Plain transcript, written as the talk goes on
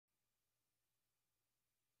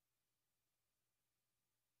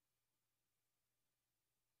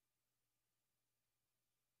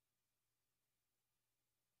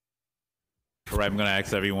All right, I'm going to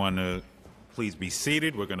ask everyone to please be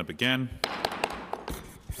seated. We're going to begin.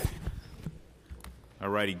 All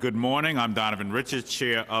righty, good morning. I'm Donovan Richards,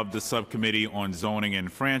 Chair of the Subcommittee on Zoning and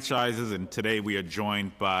Franchises, and today we are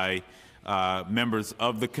joined by members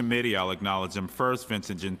of the committee. I'll acknowledge them first: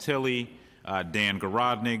 Vincent Gentili, Dan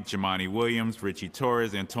Garodnick, Jamani Williams, Richie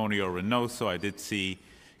Torres, Antonio Reynoso. I did see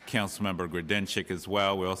Councilmember Grodenchik as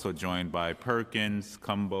well. We're also joined by Perkins,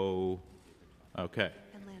 Cumbo, okay,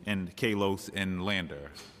 and Kalos and Lander.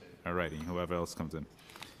 All righty, whoever else comes in.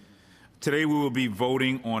 Today we will be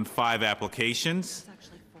voting on 5 applications.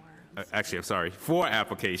 Actually, 4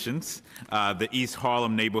 applications. The East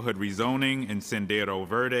Harlem Neighborhood Rezoning in Sendero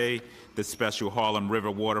Verde, the Special Harlem River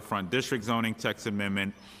Waterfront District Zoning Text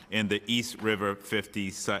Amendment, and the East River 50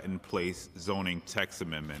 Sutton Place Zoning Text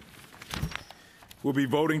Amendment. We'll be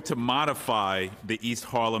voting to modify the East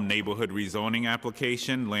Harlem Neighborhood Rezoning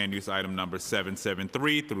application, land use item number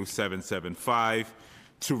 773 through 775,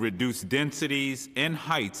 to reduce densities and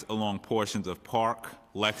heights along portions of Park,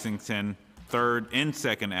 Lexington, 3rd and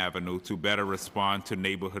 2nd Avenue to better respond to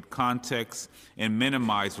neighborhood contexts and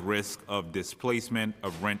minimize risk of displacement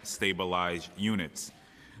of rent-stabilized units.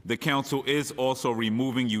 The council is also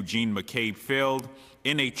removing Eugene McCabe Field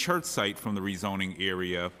in a church site from the rezoning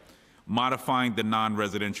area, modifying the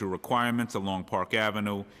non-residential requirements along Park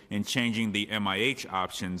Avenue, and changing the MIH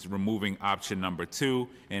options, removing option number 2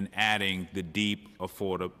 and adding the deep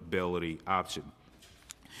affordability option.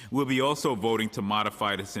 We'll be also voting to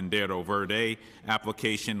modify the Sendero Verde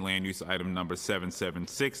application, land use item number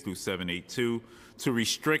 776 through 782, to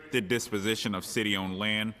restrict the disposition of city-owned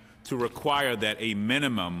land, to require that a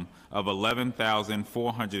minimum of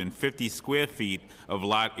 11,450 square feet of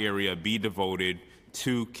lot area be devoted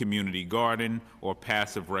to community garden or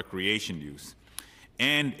passive recreation use,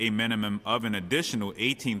 and a minimum of an additional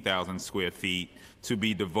 18,000 square feet to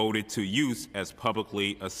be devoted to use as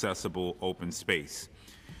publicly accessible open space.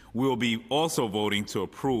 We'll be also voting to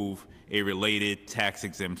approve a related tax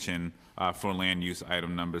exemption for land use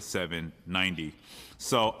item number 790.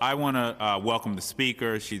 So I want to welcome the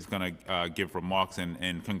speaker. She's going to give remarks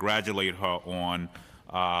and congratulate her on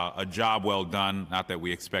a job well done, not that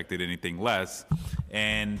we expected anything less.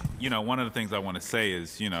 And, you know, one of the things I want to say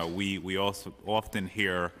is, you know, we also often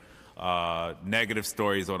hear negative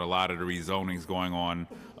stories on a lot of the rezonings going on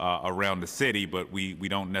around the city, but we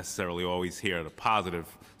don't necessarily always hear the positive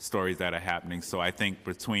stories that are happening. So I think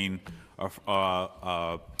between preserving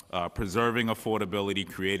affordability,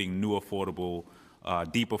 creating new affordable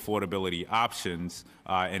deep affordability options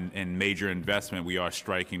and major investment, we are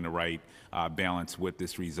striking the right balance with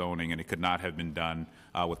this rezoning, and it could not have been done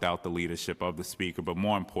without the leadership of the speaker, but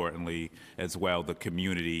more importantly as well the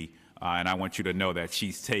community. And I want you to know that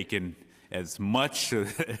she's taken as much,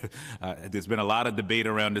 there's been a lot of debate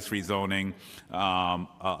around this rezoning,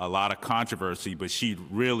 a lot of controversy, but she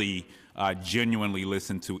really genuinely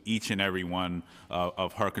listened to each and every one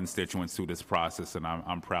of her constituents through this process, and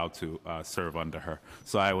I'm proud to serve under her.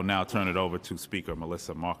 So I will now turn it over to Speaker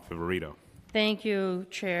Melissa Mark-Favorito. Thank you,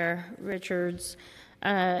 Chair Richards,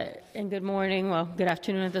 and good morning, well, good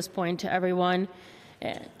afternoon at this point to everyone.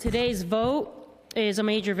 Today's vote is a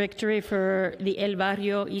major victory for the El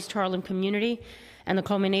Barrio East Harlem community and the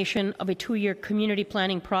culmination of a 2-year community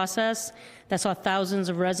planning process that saw thousands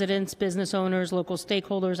of residents, business owners, local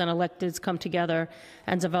stakeholders, and electeds come together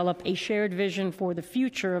and develop a shared vision for the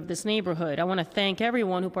future of this neighborhood. I want to thank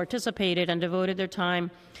everyone who participated and devoted their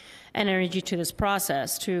time and energy to this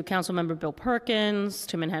process, to Councilmember Bill Perkins,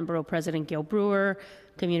 to Manhattan Borough President Gail Brewer,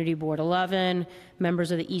 Community Board 11, members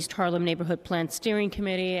of the East Harlem Neighborhood Plan Steering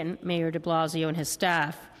Committee, and Mayor de Blasio and his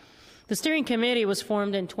staff. The steering committee was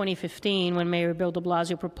formed in 2015 when Mayor Bill de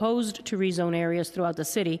Blasio proposed to rezone areas throughout the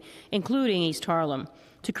city, including East Harlem,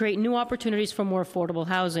 to create new opportunities for more affordable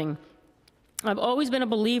housing. I've always been a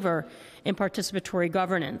believer in participatory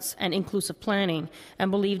governance and inclusive planning,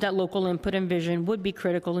 and believed that local input and vision would be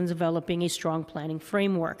critical in developing a strong planning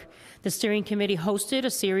framework. The steering committee hosted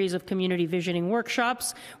a series of community visioning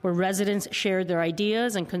workshops where residents shared their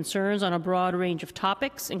ideas and concerns on a broad range of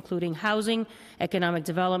topics, including housing, economic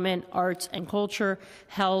development, arts and culture,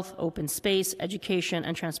 health, open space, education,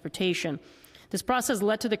 and transportation. This process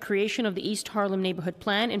led to the creation of the East Harlem Neighborhood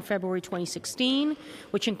Plan in February 2016,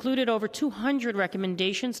 which included over 200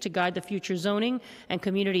 recommendations to guide the future zoning and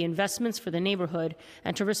community investments for the neighborhood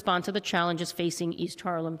and to respond to the challenges facing East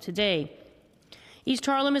Harlem today. East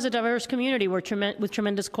Harlem is a diverse community with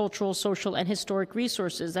tremendous cultural, social, and historic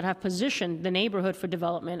resources that have positioned the neighborhood for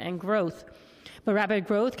development and growth. But rapid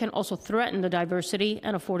growth can also threaten the diversity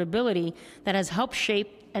and affordability that has helped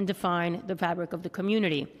shape and define the fabric of the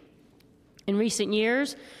community. In recent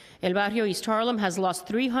years, El Barrio East Harlem has lost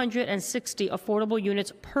 360 affordable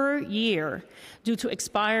units per year due to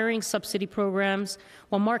expiring subsidy programs,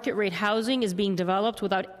 while market rate housing is being developed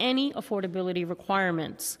without any affordability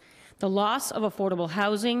requirements. The loss of affordable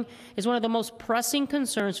housing is one of the most pressing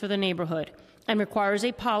concerns for the neighborhood and requires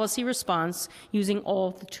a policy response using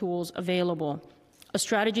all the tools available. A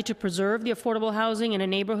strategy to preserve the affordable housing in a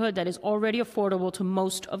neighborhood that is already affordable to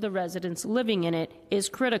most of the residents living in it is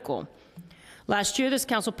critical. Last year, this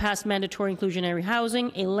council passed mandatory inclusionary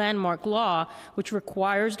housing, a landmark law which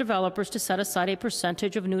requires developers to set aside a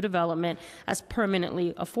percentage of new development as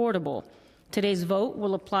permanently affordable. Today's vote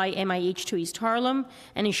will apply MIH to East Harlem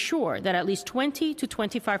and ensure that at least 20 to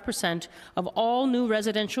 25% of all new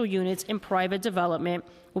residential units in private development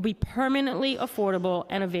will be permanently affordable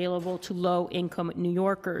and available to low-income New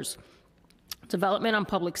Yorkers. Development on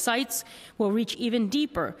public sites will reach even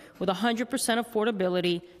deeper with 100%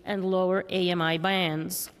 affordability and lower AMI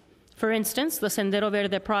bands. For instance, the Sendero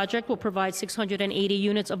Verde project will provide 680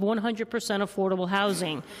 units of 100% affordable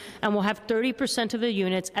housing and will have 30% of the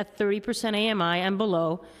units at 30% AMI and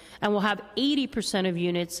below, and will have 80% of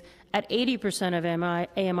units at 80% of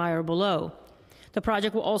AMI or below. The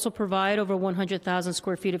project will also provide over 100,000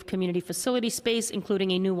 square feet of community facility space,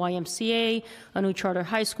 including a new YMCA, a new charter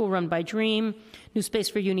high school run by Dream, new space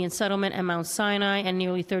for Union Settlement and Mount Sinai, and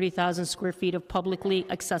nearly 30,000 square feet of publicly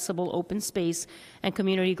accessible open space and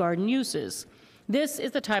community garden uses. This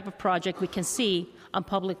is the type of project we can see on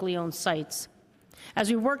publicly owned sites. As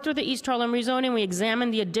we worked through the East Harlem rezoning, we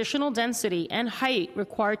examined the additional density and height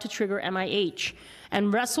required to trigger MIH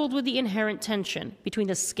and wrestled with the inherent tension between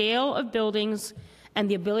the scale of buildings and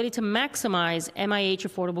the ability to maximize MIH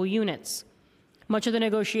affordable units. Much of the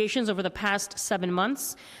negotiations over the past 7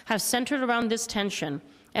 months have centered around this tension,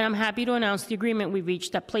 and I'm happy to announce the agreement we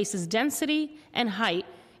reached that places density and height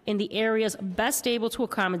in the areas best able to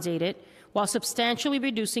accommodate it, while substantially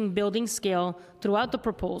reducing building scale throughout the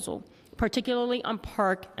proposal, particularly on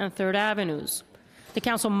Park and 3rd Avenues. The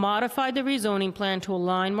Council modified the rezoning plan to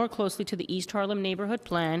align more closely to the East Harlem Neighborhood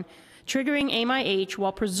Plan, triggering MIH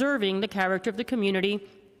while preserving the character of the community,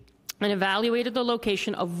 and evaluated the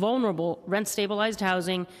location of vulnerable rent-stabilized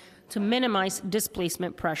housing to minimize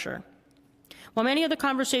displacement pressure. While many of the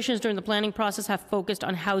conversations during the planning process have focused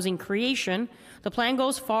on housing creation, the plan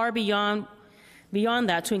goes far beyond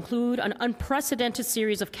that to include an unprecedented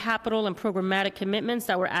series of capital and programmatic commitments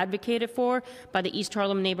that were advocated for by the East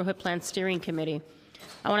Harlem Neighborhood Plan Steering Committee.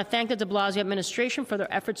 I want to thank the de Blasio administration for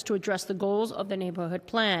their efforts to address the goals of the neighborhood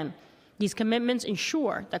plan. These commitments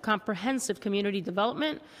ensure that comprehensive community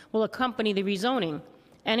development will accompany the rezoning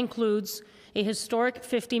and includes a historic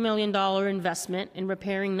 $50 million investment in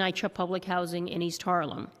repairing NYCHA public housing in East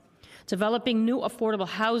Harlem, developing new affordable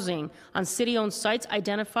housing on city-owned sites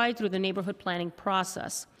identified through the neighborhood planning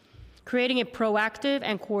process, creating a proactive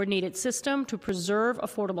and coordinated system to preserve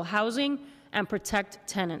affordable housing and protect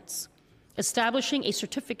tenants, establishing a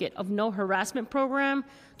certificate of no harassment program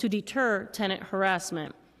to deter tenant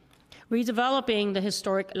harassment, redeveloping the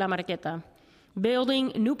historic La Marqueta,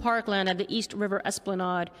 building new parkland at the East River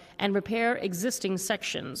Esplanade and repair existing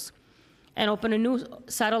sections, and open a new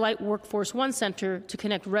satellite Workforce One Center to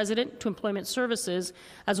connect resident to employment services,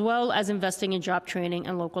 as well as investing in job training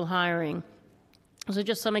and local hiring. Those are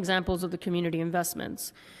just some examples of the community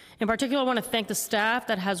investments. In particular, I want to thank the staff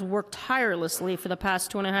that has worked tirelessly for the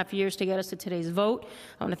past 2.5 years to get us to today's vote.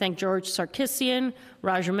 I want to thank George Sarkisian,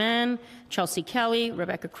 Raj Mann, Chelsea Kelly,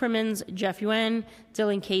 Rebecca Crimmins, Jeff Yuen,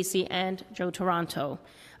 Dylan Casey, and Joe Toronto.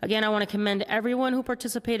 Again, I want to commend everyone who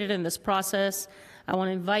participated in this process. I want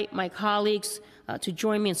to invite my colleagues to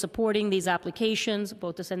join me in supporting these applications,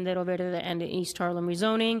 both the Sendero Verde and the East Harlem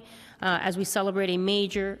rezoning, as we celebrate a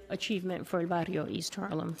major achievement for El Barrio East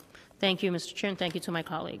Harlem. Thank you, Mr. Chair, and thank you to my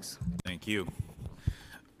colleagues. Thank you.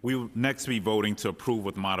 We will next be voting to approve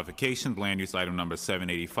with modifications land use item number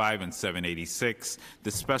 785 and 786, the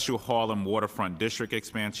special Harlem waterfront district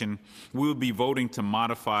expansion. We will be voting to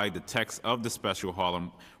modify the text of the special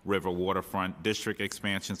Harlem River waterfront district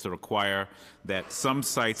expansions to require that some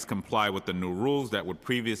sites comply with the new rules that would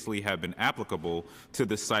previously have been applicable to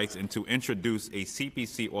the sites, and to introduce a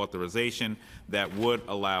CPC authorization that would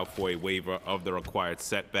allow for a waiver of the required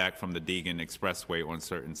setback from the Deegan Expressway on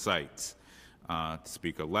certain sites.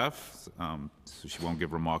 Speaker left, so she won't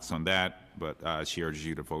give remarks on that, but she urges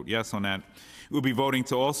you to vote yes on that. We'll be voting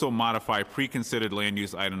to also modify pre-considered land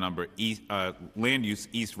use item number Land Use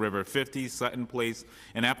East River 50, Sutton Place,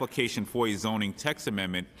 an application for a zoning text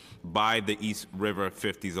amendment by the East River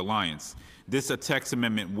 50s Alliance. This text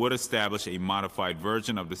amendment would establish a modified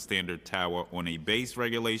version of the standard tower on a base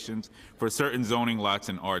regulations for certain zoning lots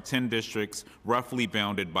in R10 districts, roughly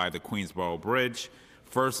bounded by the Queensboro Bridge,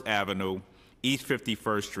 First Avenue, East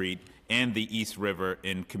 51st Street, and the East River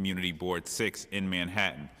in Community Board 6 in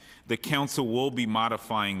Manhattan. The council will be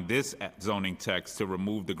modifying this zoning text to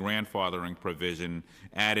remove the grandfathering provision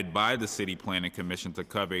added by the City Planning Commission to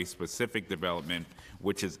cover a specific development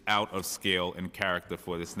which is out of scale and character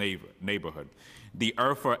for this neighborhood. The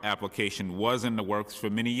ERFA application was in the works for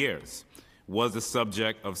many years, was the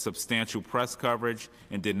subject of substantial press coverage,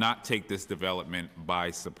 and did not take this development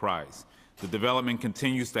by surprise. The development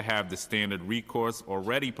continues to have the standard recourse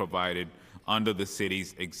already provided under the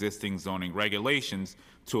city's existing zoning regulations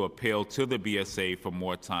to appeal to the BSA for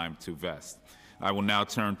more time to vest. I will now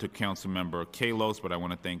turn to Councilmember Kalos, but I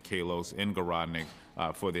want to thank Kalos and Garodnick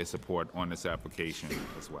for their support on this application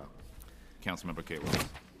as well. Councilmember Kalos.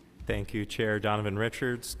 Thank you, Chair Donovan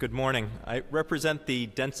Richards. Good morning. I represent the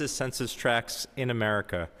densest census tracts in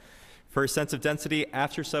America. For a sense of density,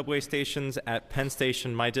 after subway stations at Penn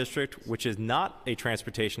Station, my district, which is not a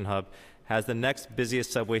transportation hub, has the next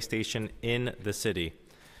busiest subway station in the city.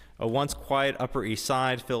 A once quiet Upper East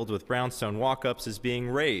Side filled with brownstone walk-ups is being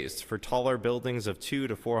raised for taller buildings of 200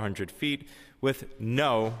 to 400 feet with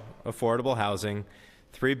no affordable housing.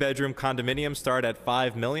 3-bedroom condominiums start at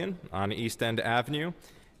 $5 million on East End Avenue.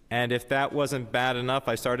 And if that wasn't bad enough,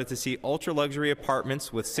 I started to see ultra-luxury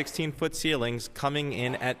apartments with 16-foot ceilings coming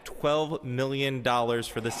in at $12 million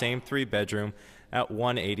for the same 3-bedroom at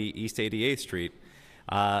 180 East 88th Street.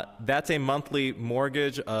 That's a monthly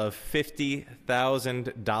mortgage of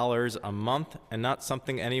 $50,000 a month, and not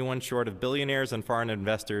something anyone short of billionaires and foreign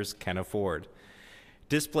investors can afford.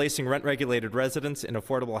 Displacing rent-regulated residents in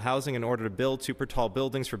affordable housing in order to build super tall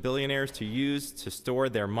buildings for billionaires to use to store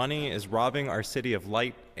their money is robbing our city of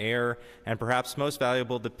light, air, and perhaps most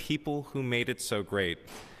valuable, the people who made it so great.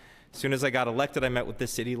 As soon as I got elected, I met with the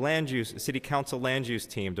city council land use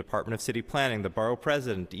team, Department of City Planning, the borough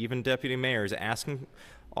president, even deputy mayors, asking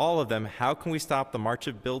all of them, how can we stop the march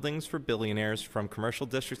of buildings for billionaires from commercial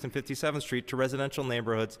districts in 57th Street to residential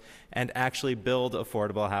neighborhoods and actually build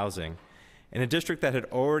affordable housing? In a district that had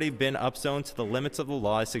already been upzoned to the limits of the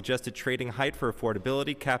law, I suggested trading height for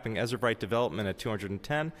affordability, capping as-of-right development at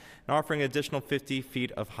 210, and offering an additional 50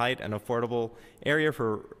 feet of height and affordable area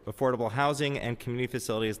for affordable housing and community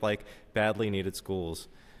facilities like badly needed schools.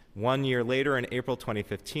 1 year later, in April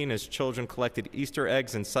 2015, as children collected Easter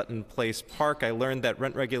eggs in Sutton Place Park, I learned that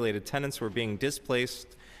rent-regulated tenants were being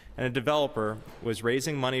displaced and a developer was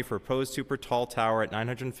raising money for a proposed super tall tower at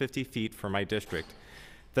 950 feet for my district.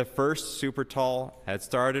 The first super tall had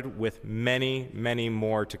started with many, many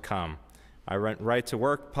more to come. I went right to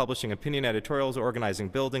work, publishing opinion editorials, organizing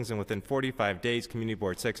buildings, and within 45 days, Community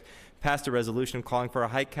Board 6 passed a resolution calling for a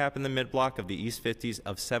height cap in the mid-block of the East 50s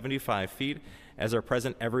of 75 feet, as are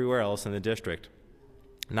present everywhere else in the district.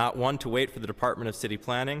 Not one to wait for the Department of City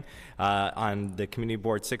Planning. On the Community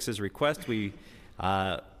Board 6's request, we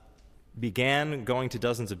began going to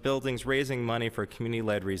dozens of buildings, raising money for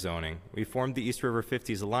community-led rezoning. We formed the East River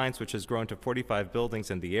 50s Alliance, which has grown to 45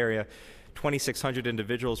 buildings in the area, 2,600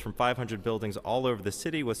 individuals from 500 buildings all over the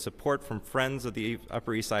city, with support from Friends of the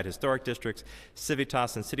Upper East Side Historic Districts,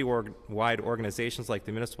 Civitas, and city-wide organizations like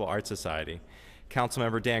the Municipal Art Society.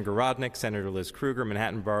 Councilmember Dan Garodnick, Senator Liz Kruger,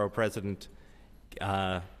 Manhattan Borough President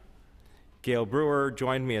Gail Brewer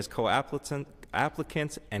joined me as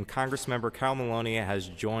co-applicants, and Congressmember Carol Maloney has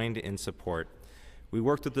joined in support. We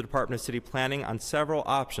worked with the Department of City Planning on several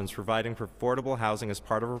options providing for affordable housing as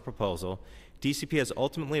part of our proposal. DCP has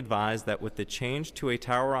ultimately advised that with the change to a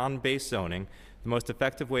tower-on-base zoning, the most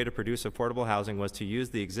effective way to produce affordable housing was to use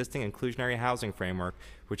the existing inclusionary housing framework,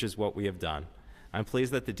 which is what we have done. I'm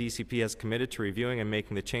pleased that the DCP has committed to reviewing and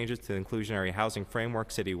making the changes to the inclusionary housing framework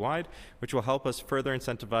citywide, which will help us further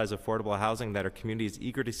incentivize affordable housing that our community is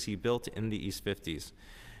eager to see built in the East 50s.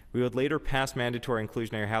 We would later pass mandatory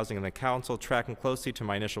inclusionary housing in the council, tracking closely to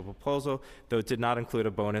my initial proposal, though it did not include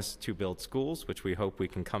a bonus to build schools, which we hope we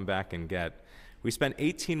can come back and get. We spent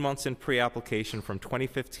 18 months in pre-application from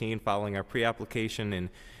 2015, following our pre-application in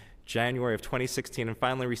January of 2016, and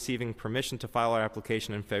finally receiving permission to file our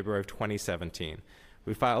application in February of 2017.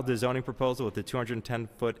 We filed the zoning proposal with the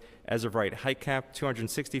 210-foot as-of-right height cap,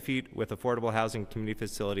 260 feet with affordable housing community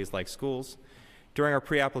facilities like schools. During our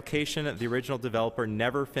pre-application, the original developer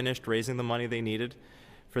never finished raising the money they needed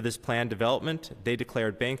for this planned development. They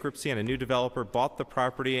declared bankruptcy, and a new developer bought the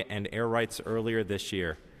property and air rights earlier this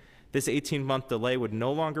year. This 18-month delay would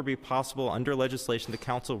no longer be possible under legislation the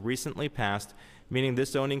Council recently passed, meaning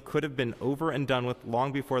this zoning could have been over and done with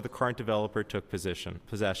long before the current developer took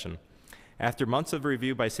possession. After months of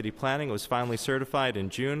review by City Planning, it was finally certified in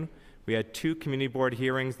June. We had 2 community board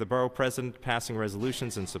hearings, the borough president passing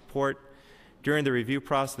resolutions in support. During the review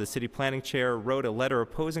process, the City Planning Chair wrote a letter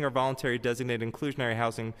opposing our voluntary designated inclusionary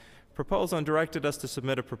housing proposal and directed us to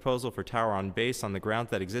submit a proposal for Tower on Base on the grounds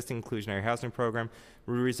that existing inclusionary housing program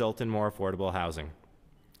would result in more affordable housing.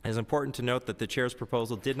 It is important to note that the Chair's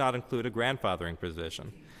proposal did not include a grandfathering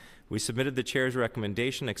provision. We submitted the Chair's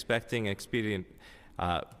recommendation expecting an expedient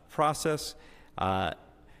process.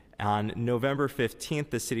 On November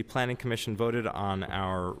 15th, the City Planning Commission voted on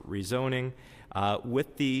our rezoning.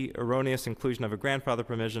 With the erroneous inclusion of a grandfather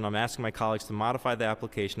provision, I'm asking my colleagues to modify the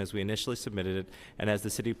application as we initially submitted it and as the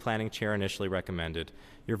City Planning Chair initially recommended.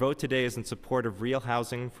 Your vote today is in support of real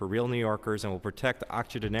housing for real New Yorkers and will protect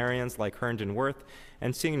octogenarians like Herndon Worth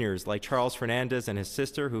and seniors like Charles Fernandez and his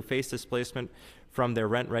sister who face displacement from their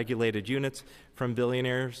rent-regulated units from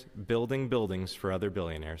billionaires building buildings for other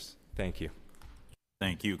billionaires. Thank you.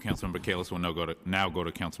 Thank you. Councilmember Kalis will now go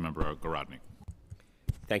to Councilmember Garodnick.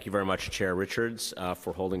 Thank you very much, Chair Richards,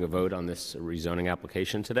 for holding a vote on this rezoning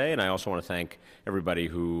application today. And I also want to thank everybody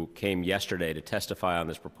who came yesterday to testify on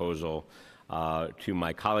this proposal, to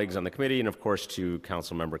my colleagues on the committee, and of course to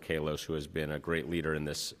Councilmember Kalos, who has been a great leader in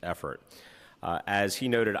this effort. As he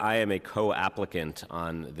noted, I am a co-applicant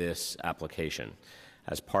on this application,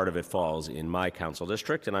 as part of it falls in my council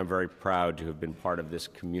district, and I'm very proud to have been part of this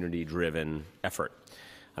community-driven effort.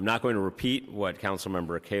 I'm not going to repeat what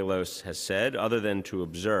Councilmember Kalos has said, other than to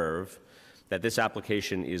observe that this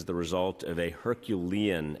application is the result of a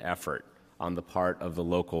Herculean effort on the part of the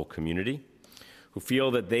local community, who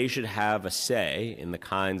feel that they should have a say in the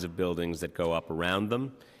kinds of buildings that go up around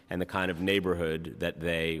them and the kind of neighborhood that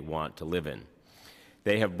they want to live in.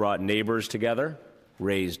 They have brought neighbors together,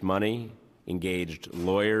 raised money, engaged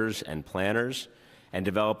lawyers and planners, and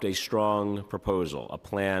developed a strong proposal, a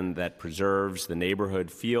plan that preserves the neighborhood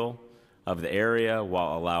feel of the area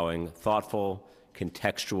while allowing thoughtful,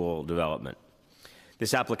 contextual development.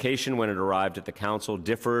 This application, when it arrived at the Council,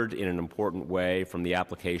 differed in an important way from the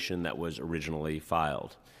application that was originally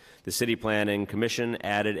filed. The City Planning Commission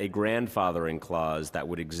added a grandfathering clause that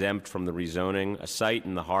would exempt from the rezoning a site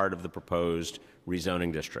in the heart of the proposed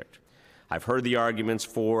rezoning district. I've heard the arguments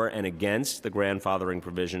for and against the grandfathering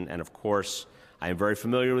provision, and of course, I am very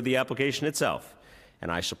familiar with the application itself,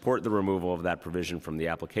 and I support the removal of that provision from the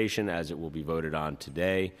application as it will be voted on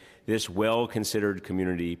today. This well-considered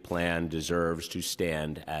community plan deserves to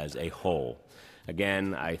stand as a whole.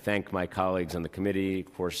 Again, I thank my colleagues on the committee,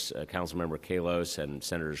 of course, Councilmember Kalos and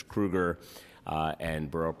Senators Kruger and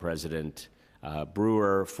Borough President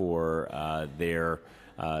Brewer for their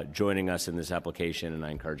joining us in this application, and I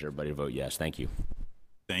encourage everybody to vote yes. Thank you.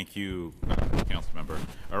 Thank you, Councilmember.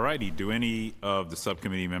 All righty. Do any of the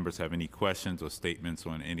subcommittee members have any questions or statements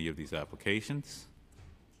on any of these applications?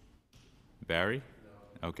 Barry?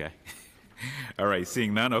 No. Okay. All right.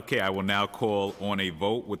 Seeing none, okay, I will now call on a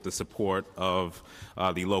vote with the support of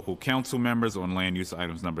the local council members on land use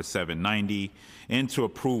items number 790 and to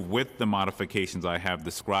approve with the modifications I have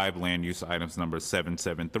described land use items number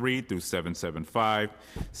 773 through 775,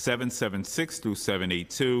 776 through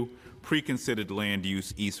 782, pre-considered land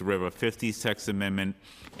use East River 50s text amendment,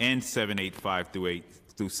 and 785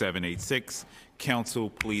 through 786. Council,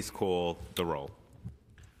 please call the roll.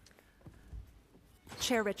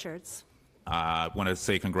 Chair Richards. I want to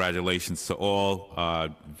say congratulations to all.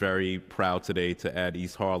 Very proud today to add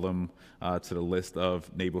East Harlem to the list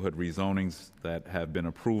of neighborhood rezonings that have been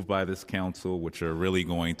approved by this council, which are really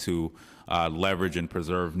going to leverage and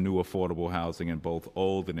preserve new affordable housing in both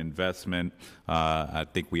old and investment. I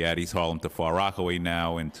think we add East Harlem to Far Rockaway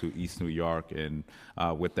now and to East New York. And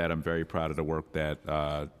with that, I'm very proud of the work that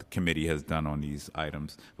the committee has done on these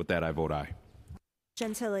items. With that, I vote aye.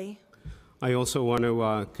 Gentili. I also want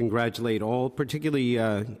to congratulate all, particularly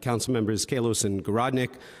council members Kalos and Garodnick.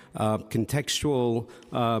 Contextual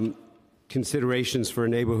considerations for a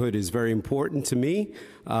neighborhood is very important to me,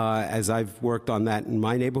 as I've worked on that in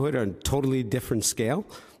my neighborhood on a totally different scale,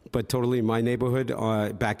 but totally in my neighborhood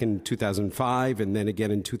back in 2005 and then again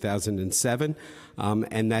in 2007.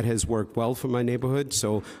 And that has worked well for my neighborhood.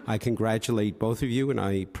 So I congratulate both of you, and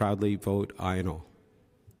I proudly vote aye and all.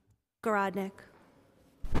 Garodnick.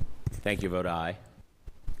 Thank you. Vote aye.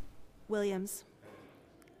 Williams.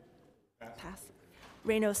 Pass.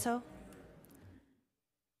 Reynoso.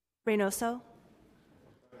 Reynoso,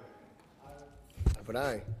 I vote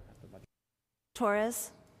aye.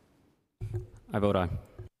 Torres, I vote aye.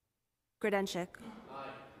 Grodenchik.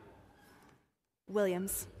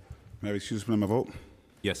 Williams. May I excuse me, my vote?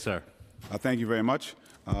 Yes, sir. Thank you very much.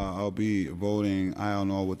 I'll be voting aye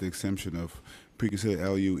on all with the exemption of preconsidered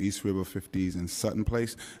LU, East River 50s, and Sutton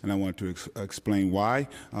Place, and I want to explain why.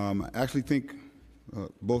 I actually think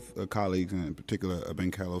both colleagues, and in particular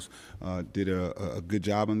Ben Carlos, did a good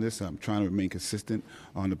job on this. I'm trying to remain consistent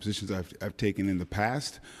on the positions I've taken in the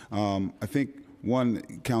past. I think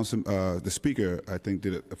the speaker, I think,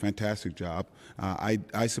 did a fantastic job.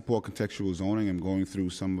 I support contextual zoning. I'm going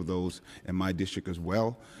through some of those in my district as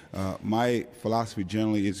well. My philosophy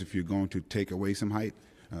generally is if you're going to take away some height,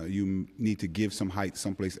 you need to give some height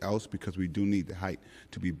someplace else because we do need the height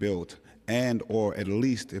to be built. And or at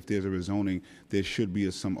least if there's a rezoning, there should be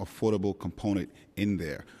some affordable component in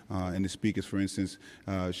there. And the speakers, for instance,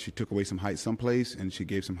 she took away some height someplace and she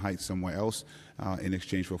gave some height somewhere else in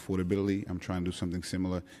exchange for affordability. I'm trying to do something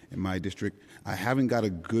similar in my district. I haven't got a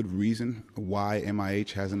good reason why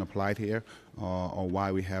MIH hasn't applied here or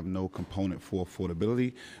why we have no component for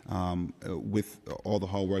affordability. With all the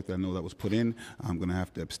hard work that I know that was put in, I'm going to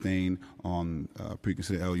have to abstain on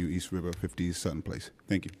preconsidered LU, East River, 50s, Sutton Place.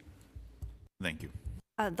 Thank you. Thank you.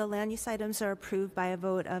 The land use items are approved by a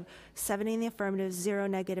vote of 70 in the affirmative, 0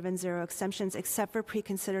 negative, and 0 exemptions, except for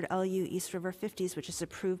preconsidered LU East River 50s, which is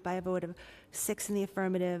approved by a vote of 6 in the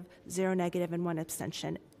affirmative, 0 negative, and 1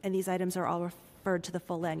 abstention. And these items are all referred to the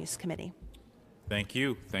full land use committee. Thank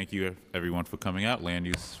you. Thank you, everyone, for coming out. Land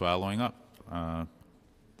use is following up.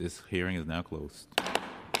 This hearing is now closed.